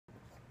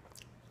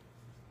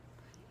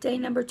Day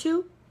number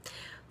 2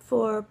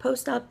 for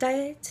post-op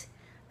diet,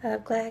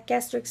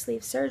 gastric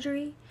sleeve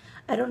surgery.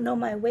 I don't know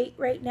my weight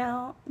right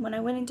now. When I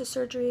went into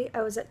surgery,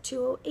 I was at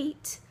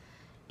 208,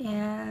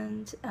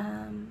 and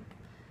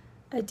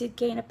I did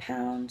gain a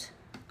pound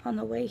on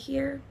the way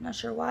here. Not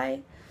sure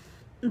why,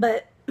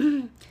 but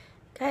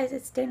guys,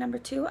 it's day number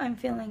 2. I'm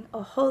feeling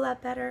a whole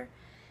lot better,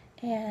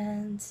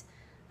 and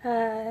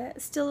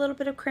still a little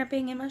bit of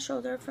cramping in my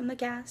shoulder from the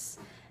gas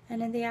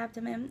and in the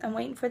abdomen. I'm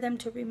waiting for them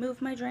to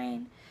remove my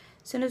drain.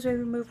 As soon as we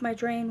remove my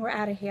drain, we're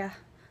out of here.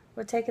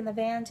 We're taking the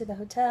van to the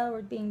hotel.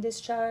 We're being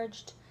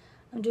discharged.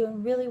 I'm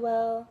doing really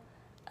well.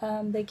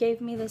 They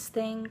gave me this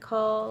thing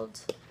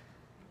called,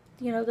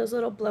 you know, those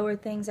little blower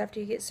things after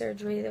you get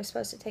surgery. They're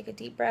supposed to take a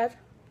deep breath.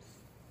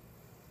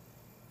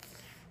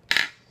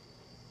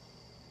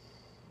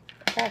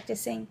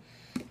 Practicing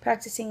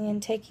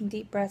and taking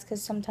deep breaths,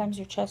 because sometimes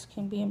your chest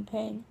can be in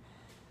pain.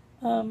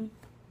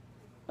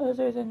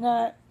 Other than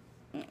that,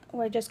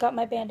 well, I just got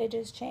my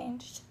bandages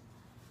changed.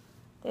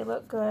 They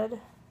look good.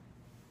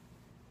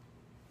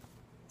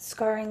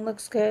 Scarring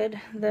looks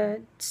good.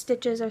 The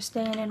stitches are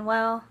staying in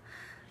well.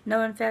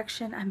 No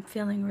infection. I'm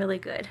feeling really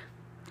good.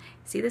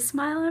 See the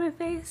smile on her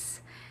face?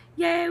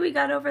 Yay, we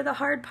got over the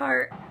hard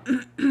part.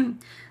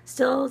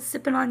 Still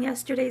sipping on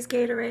yesterday's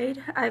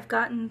Gatorade. I've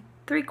gotten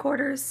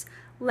 3/4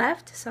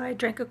 left, so I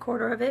drank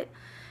 1/4 of it.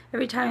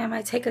 Every time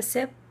I take a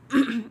sip,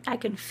 I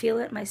can feel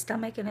it in my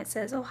stomach, and it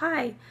says, "Oh,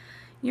 hi,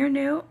 you're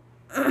new."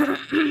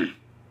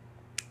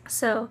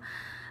 So,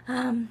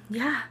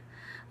 yeah,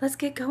 let's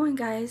get going,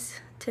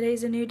 guys.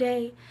 Today's a new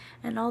day,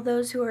 and all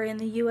those who are in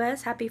the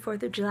U.S., happy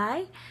 4th of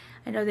July.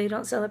 I know they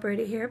don't celebrate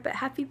it here, but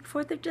happy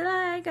 4th of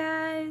July,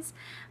 guys.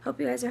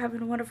 Hope you guys are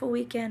having a wonderful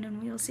weekend,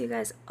 and we'll see you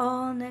guys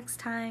all next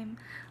time.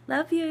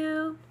 Love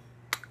you.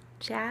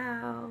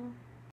 Ciao.